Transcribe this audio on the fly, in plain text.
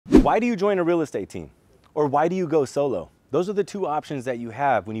Why do you join a real estate team? Or why do you go solo? Those are the two options that you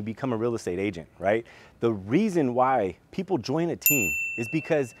have when you become a real estate agent, right? The reason why people join a team is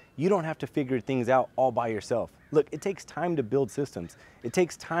because you don't have to figure things out all by yourself. Look, it takes time to build systems. It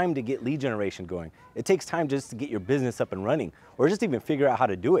takes time to get lead generation going. It takes time just to get your business up and running, or just even figure out how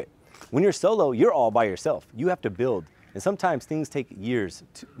to do it. When you're solo, you're all by yourself. You have to build. And sometimes things take years,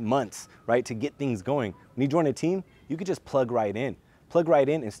 months, right, to get things going. When you join a team, you could just plug right in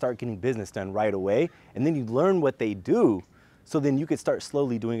and start getting business done right away. And then you learn what they do, so then you could start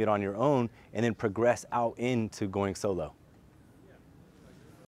slowly doing it on your own and then progress out into going solo.